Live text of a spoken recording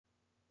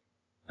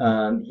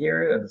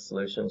Here are the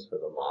solutions for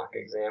the mock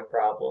exam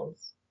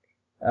problems.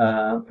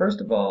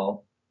 First of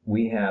all,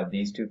 we have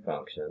these two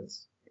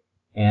functions,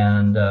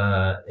 and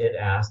it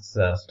asks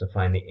us to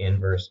find the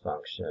inverse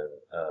function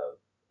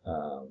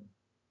of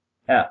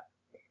f.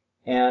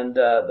 And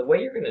the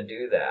way you're going to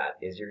do that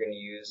is you're going to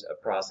use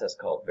a process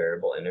called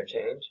variable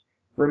interchange.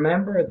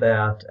 Remember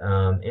that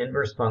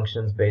inverse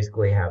functions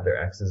basically have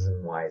their x's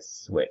and y's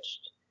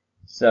switched.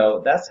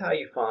 So that's how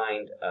you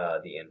find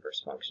the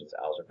inverse functions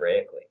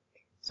algebraically.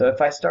 So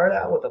if I start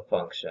out with a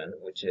function,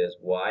 which is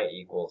y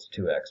equals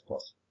 2x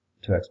plus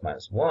 2x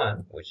minus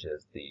 1, which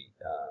is the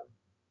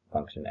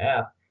function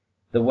f,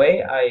 the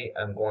way I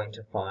am going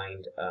to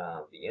find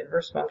the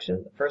inverse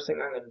function, the first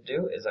thing I'm going to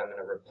do is I'm going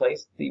to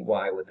replace the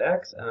y with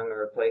x, and I'm going to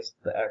replace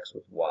the x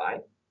with y.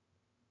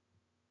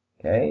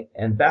 Okay,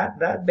 and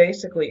that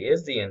basically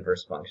is the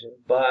inverse function,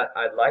 but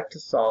I'd like to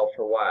solve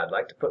for y. I'd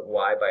like to put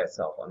y by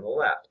itself on the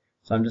left.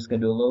 So I'm just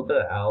going to do a little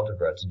bit of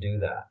algebra to do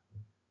that.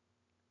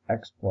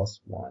 X plus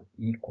 1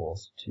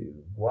 equals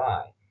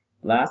 2y.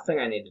 Last thing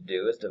I need to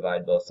do is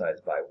divide both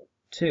sides by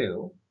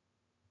 2.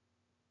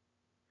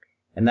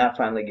 And that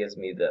finally gives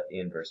me the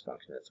inverse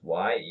function. It's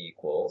y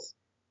equals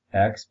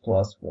x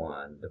plus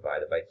 1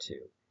 divided by 2.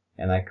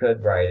 And I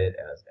could write it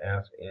as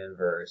f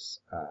inverse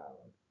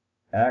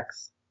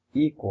x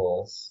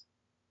equals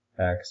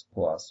x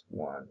plus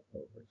 1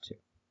 over 2.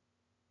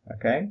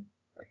 Okay?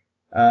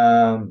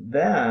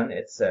 Then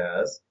it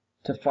says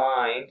to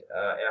find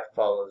f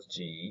follows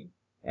g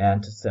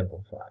and to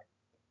simplify.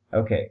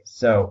 Okay,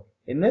 so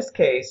in this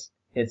case,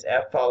 it's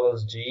f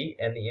follows g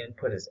and the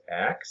input is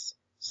x.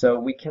 So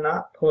we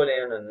cannot put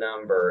in a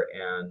number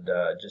and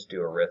just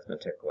do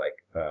arithmetic like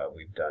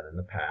we've done in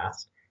the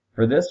past.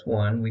 For this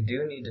one, we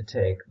do need to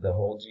take the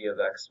whole g of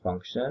x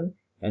function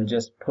and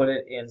just put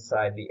it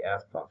inside the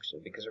f function.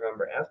 Because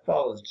remember, f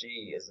follows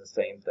g is the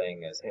same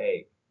thing as,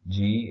 hey,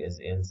 g is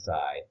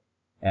inside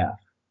f.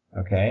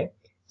 Okay?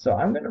 So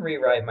I'm going to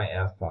rewrite my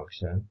f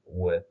function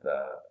with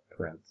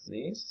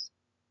parentheses,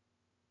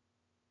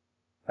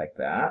 like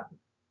that.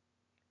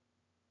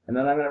 And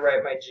then I'm going to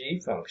write my g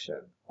function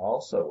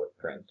also with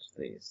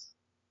parentheses,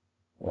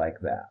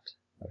 like that.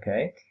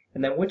 Okay?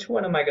 And then which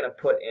one am I going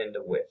to put into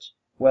which?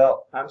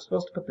 Well, I'm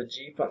supposed to put the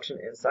g function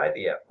inside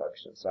the f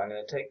function. So I'm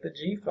going to take the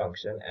g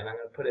function and I'm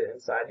going to put it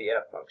inside the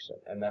f function.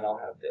 And then I'll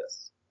have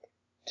this.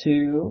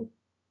 2,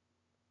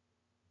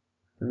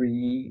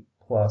 3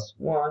 plus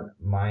 1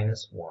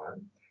 minus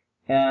 1.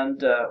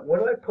 And what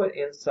do I put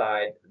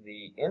inside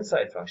the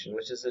inside function,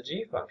 which is the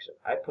g function?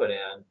 I put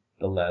in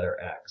the letter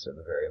x, or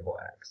the variable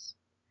x.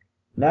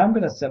 Now I'm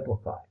going to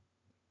simplify.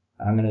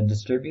 I'm going to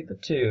distribute the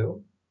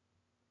 2,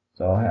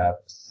 so I'll have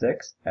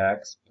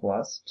 6x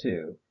plus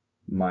 2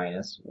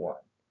 minus 1.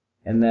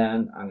 And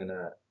then I'm going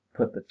to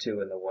put the 2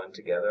 and the 1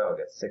 together. I'll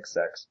get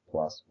 6x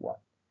plus 1.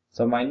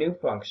 So my new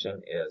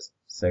function is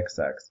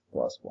 6x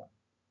plus 1.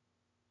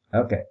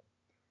 Okay.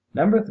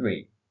 Number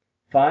 3.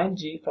 Find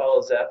g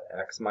follows f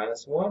x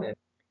minus 1. And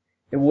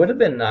it would have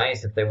been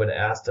nice if they would have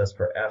asked us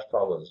for f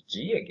follows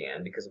g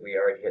again, because we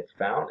already had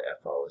found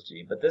f follows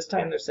g. But this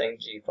time they're saying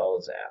g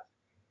follows f.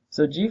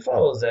 So g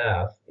follows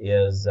f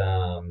is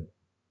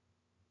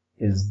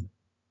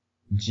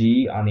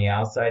g on the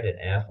outside and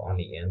f on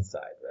the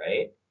inside,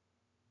 right?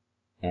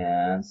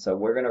 And so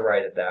we're going to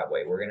write it that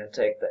way. We're going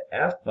to take the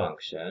f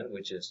function,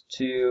 which is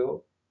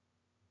 2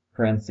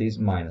 parentheses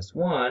minus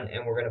 1,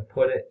 and we're going to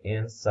put it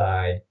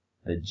inside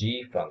the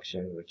g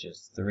function, which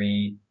is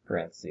 3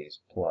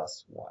 parentheses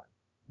plus 1.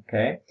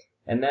 Okay?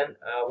 And then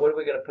what are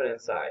we going to put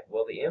inside?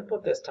 Well, the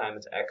input this time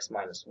is x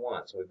minus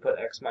 1. So we put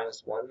x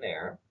minus 1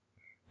 there.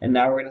 And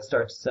now we're going to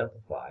start to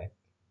simplify.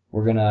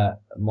 We're going to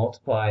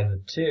multiply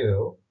the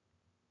 2.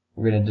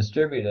 We're going to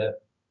distribute it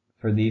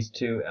for these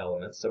two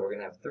elements. So we're going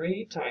to have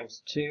 3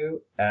 times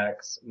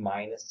 2x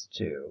minus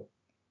 2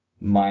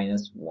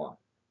 minus 1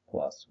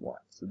 plus 1.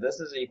 So this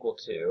is equal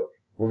to,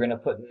 we're going to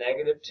put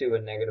negative 2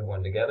 and negative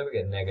 1 together. We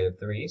get negative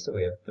 3. So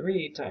we have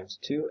 3 times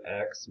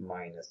 2x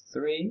minus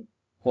 3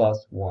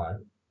 plus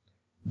 1.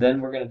 Then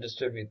we're going to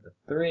distribute the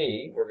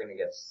 3. We're going to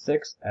get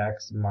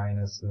 6x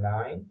minus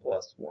 9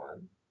 plus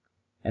 1.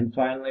 And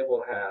finally,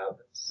 we'll have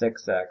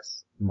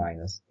 6x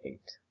minus 8.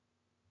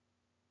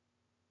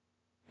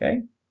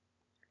 Okay?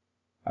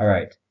 All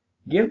right.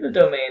 Give the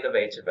domain of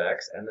h of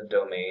x and the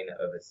domain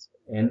of its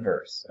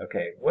inverse.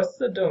 Okay, what's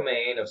the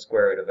domain of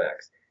square root of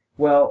x?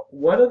 Well,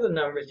 what are the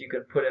numbers you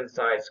can put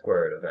inside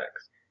square root of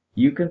x?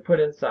 You can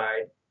put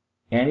inside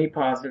any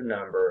positive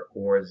number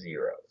or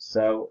 0.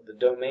 So the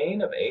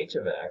domain of h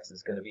of x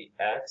is going to be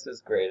x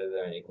is greater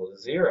than or equal to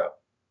 0.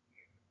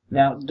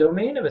 Now, the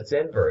domain of its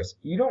inverse,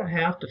 you don't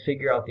have to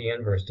figure out the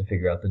inverse to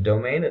figure out the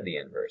domain of the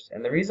inverse.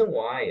 And the reason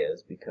why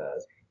is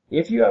because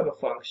if you have a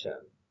function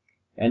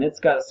and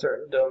it's got a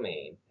certain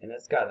domain and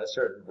it's got a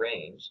certain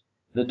range,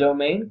 the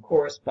domain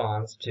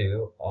corresponds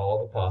to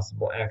all the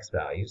possible x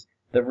values.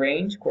 The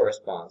range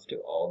corresponds to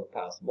all the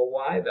possible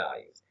y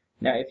values.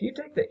 Now, if you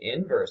take the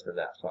inverse of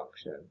that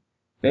function,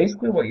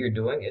 basically what you're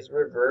doing is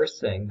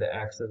reversing the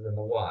x's and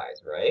the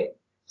y's, right?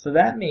 So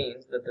that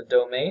means that the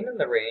domain and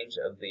the range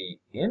of the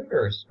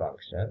inverse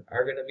function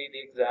are going to be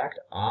the exact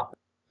opposite.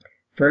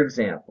 For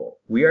example,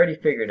 we already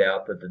figured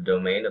out that the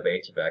domain of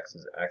h of x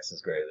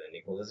is greater than or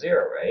equal to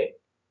 0, right?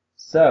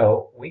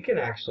 So we can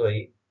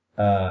actually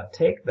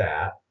take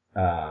that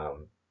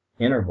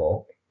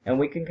interval and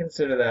we can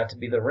consider that to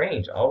be the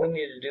range. All we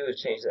need to do is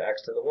change the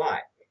x to the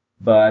y.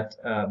 But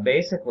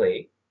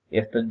basically,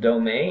 if the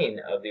domain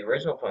of the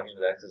original function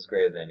of x is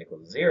greater than or equal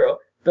to 0,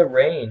 the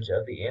range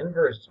of the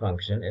inverse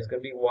function is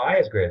going to be y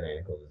is greater than or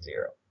equal to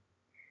 0.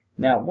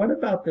 Now, what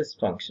about this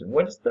function?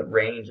 What is the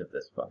range of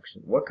this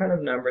function? What kind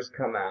of numbers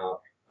come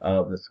out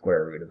of the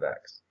square root of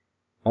x?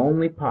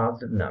 Only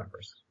positive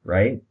numbers,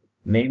 right?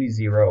 Maybe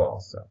 0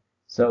 also.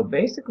 So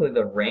basically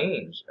the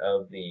range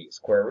of the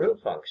square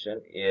root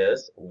function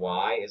is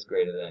y is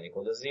greater than or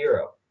equal to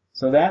 0.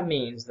 So that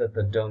means that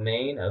the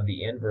domain of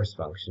the inverse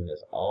function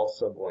is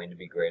also going to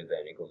be greater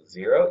than or equal to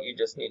 0. You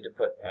just need to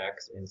put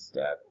x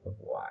instead of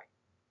y.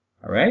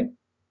 All right?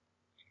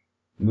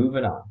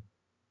 Moving on.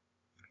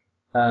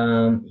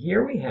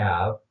 Here we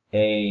have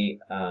a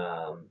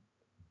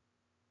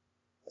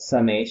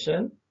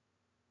summation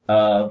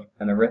of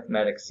an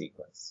arithmetic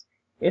sequence.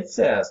 It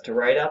says to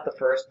write out the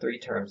first 3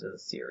 terms of the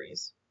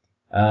series.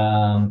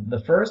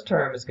 The first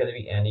term is going to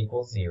be n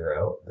equals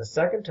 0, the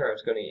second term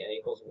is going to be n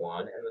equals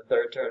 1, and the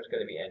third term is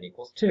going to be n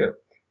equals 2.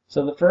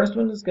 So the first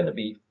one is going to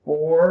be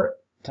 4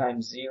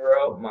 times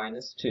 0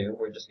 minus 2.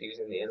 We're just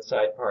using the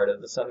inside part of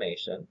the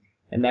summation,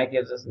 and that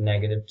gives us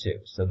negative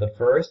 2. So the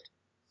first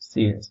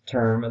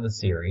term of the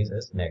series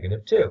is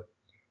negative 2.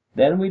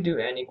 Then we do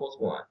n equals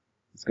 1.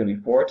 It's going to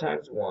be 4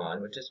 times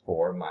 1, which is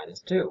 4,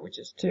 minus 2, which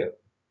is 2.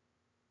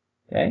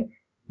 Okay?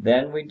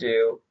 Then we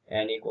do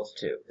n equals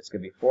 2. It's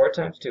going to be 4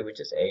 times 2,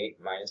 which is 8,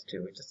 minus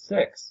 2, which is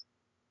 6.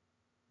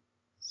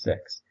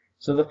 6.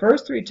 So the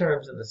first 3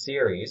 terms of the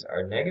series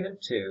are negative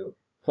 2,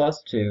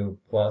 plus 2,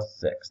 plus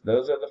 6.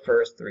 Those are the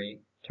first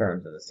 3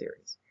 terms of the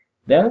series.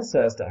 Then it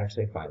says to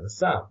actually find the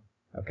sum.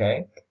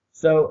 Okay?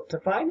 So to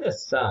find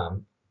this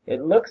sum, it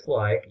looks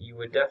like you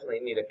would definitely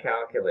need a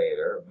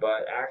calculator,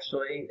 but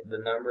actually the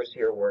numbers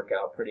here work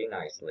out pretty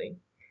nicely.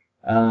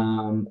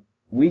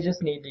 We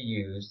just need to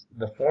use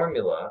the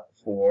formula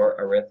for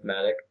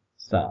arithmetic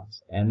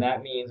sums. And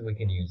that means we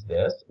can use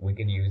this. We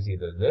can use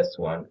either this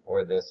one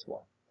or this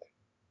one.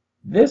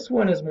 This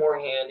one is more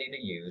handy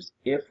to use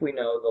if we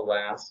know the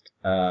last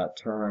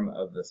term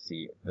of the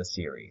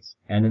series.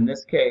 And in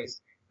this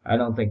case, I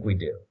don't think we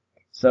do.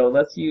 So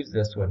let's use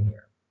this one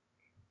here.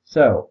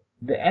 So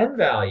the n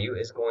value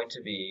is going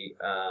to be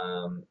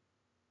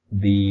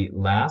the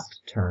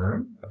last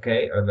term,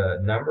 okay, or the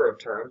number of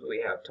terms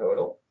we have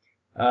total.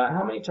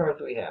 How many terms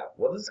do we have?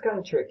 Well, this is kind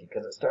of tricky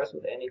because it starts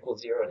with n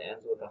equals 0 and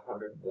ends with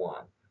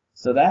 101.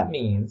 So that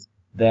means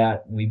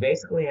that we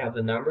basically have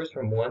the numbers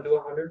from 1 to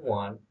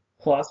 101,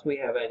 plus we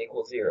have n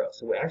equals 0.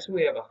 So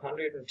we have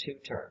 102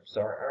 terms.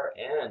 So our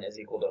n is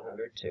equal to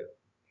 102.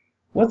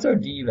 What's our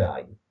d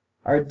value?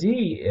 Our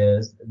d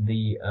is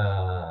the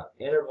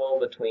interval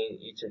between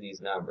each of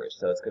these numbers.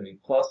 So it's going to be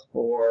plus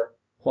 4,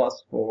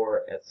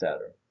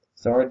 etc.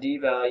 So our d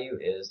value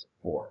is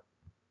 4.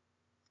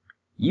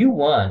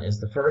 U1 is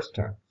the first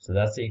term, so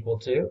that's equal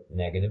to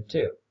negative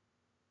 2.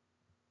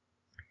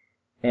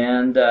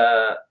 And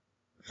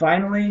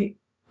finally,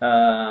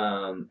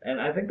 and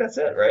I think that's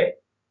it, right?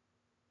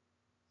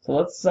 So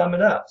let's sum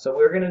it up. So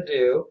we're going to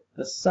do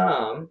the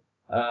sum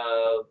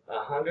of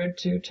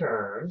 102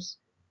 terms,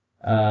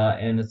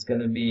 and it's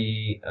going to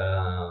be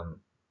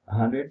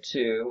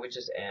 102, which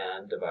is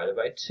n, divided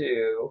by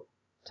 2,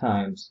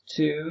 times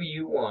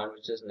 2u1,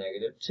 which is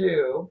negative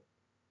 2,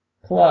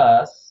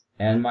 plus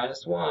n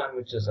minus 1,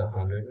 which is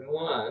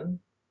 101,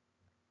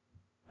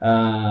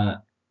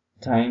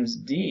 times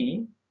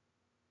d,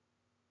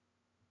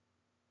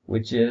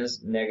 which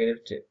is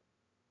negative 2.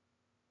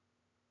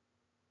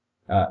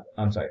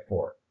 I'm sorry,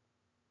 4.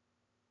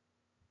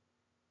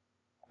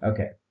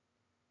 Okay.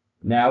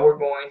 Now we're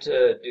going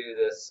to do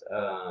this,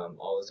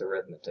 all this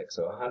arithmetic.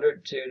 So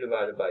 102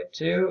 divided by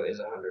 2 is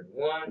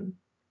 101.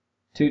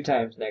 2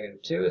 times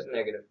negative 2 is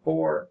negative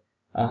 4.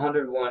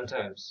 101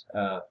 times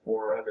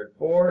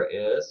 404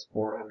 is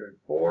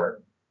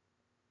 404.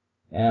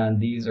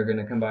 And these are going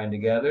to combine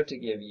together to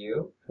give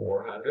you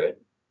 400.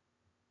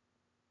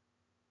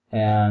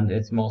 And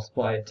it's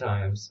multiplied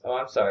times,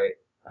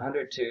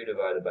 102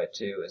 divided by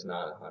 2 is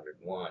not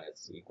 101.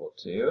 It's equal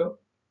to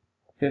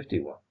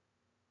 51.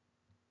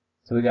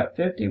 So we got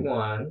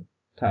 51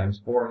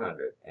 times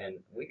 400.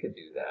 And we could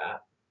do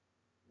that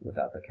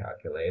without the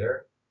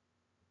calculator.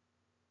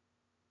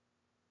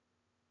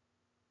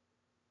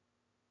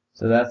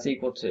 So that's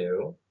equal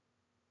to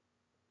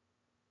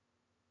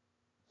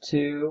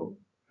 2,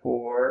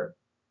 4,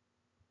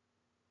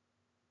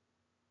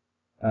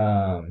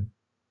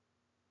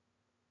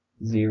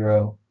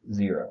 0,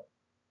 0.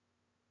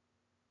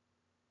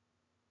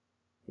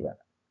 Yeah,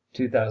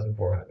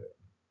 2,400.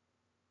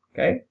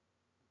 Okay?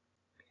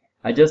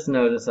 I just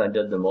noticed I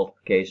did the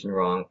multiplication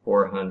wrong.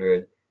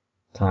 400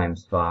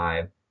 times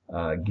 5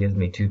 gives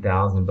me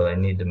 2,000, but I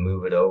need to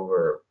move it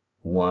over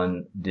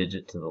one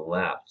digit to the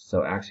left.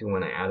 So actually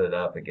when I add it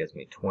up, it gives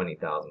me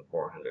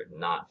 20,400,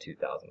 not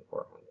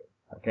 2,400.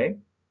 Okay?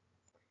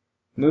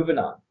 Moving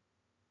on.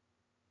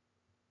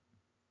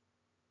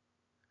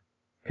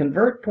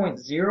 Convert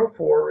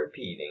 0.04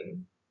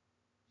 repeating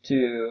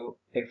to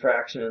a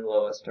fraction in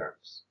lowest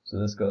terms. So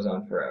this goes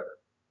on forever.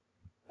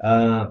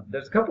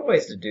 There's a couple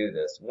ways to do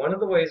this. One of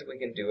the ways we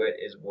can do it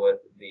is with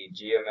the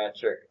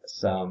geometric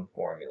sum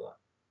formula.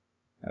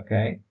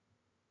 Okay?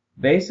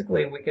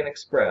 Basically, we can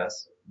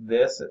express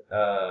this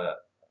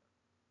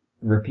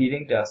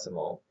repeating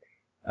decimal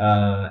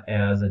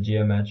as a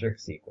geometric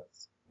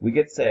sequence. We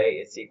could say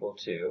it's equal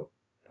to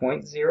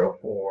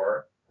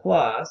 0.04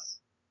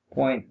 plus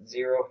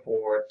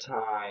 0.04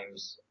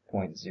 times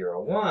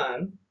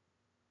 0.01,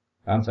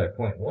 I'm sorry,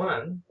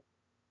 0.1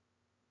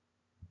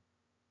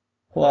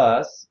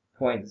 plus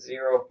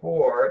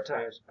 0.04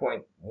 times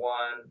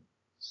 0.1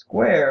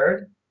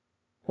 squared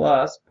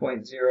plus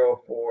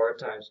 0.04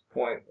 times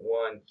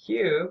 0.1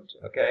 cubed,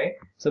 okay?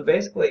 So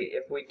basically,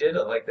 if we did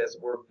it like this,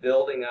 we're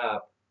building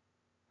up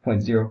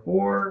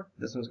 0.04,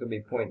 this one's going to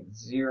be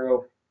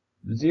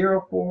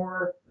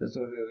 0.004, this one's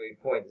going to be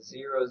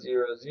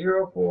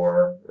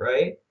 0.0004,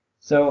 right?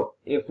 So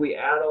if we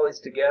add all these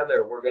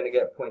together, we're going to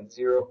get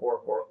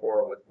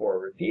 0.0444 with 4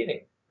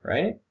 repeating,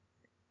 right?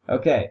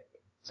 Okay,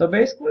 so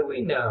basically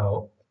we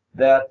know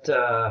that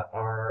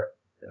our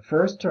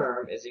first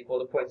term is equal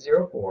to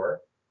 0.04,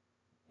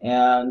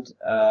 and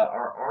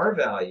our R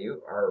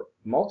value, our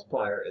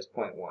multiplier, is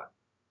 0.1.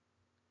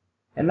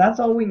 And that's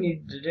all we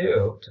need to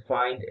do to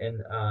find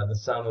the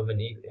sum of an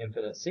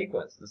infinite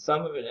sequence. The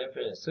sum of an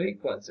infinite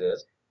sequence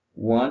is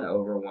 1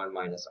 over 1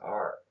 minus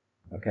R.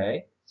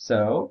 Okay?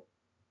 So,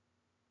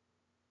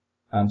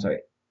 I'm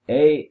sorry,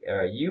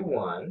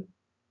 U1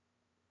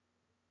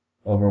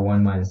 over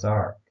 1 minus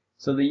R.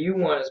 So the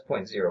U1 is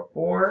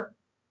 0.04.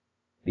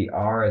 The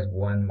R is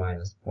 1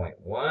 minus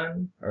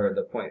 0.1, or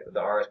the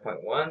R is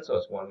 0.1, so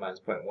it's 1 minus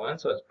 0.1,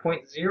 so it's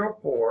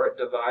 0.04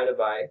 divided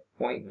by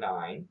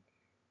 0.9,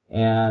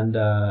 and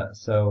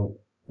so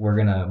we're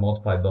going to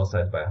multiply both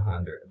sides by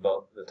 100,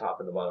 both the top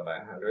and the bottom by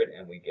 100,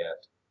 and we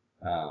get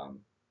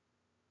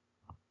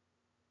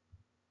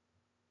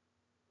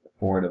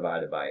 4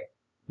 divided by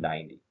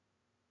 90.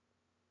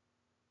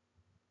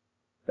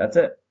 That's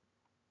it.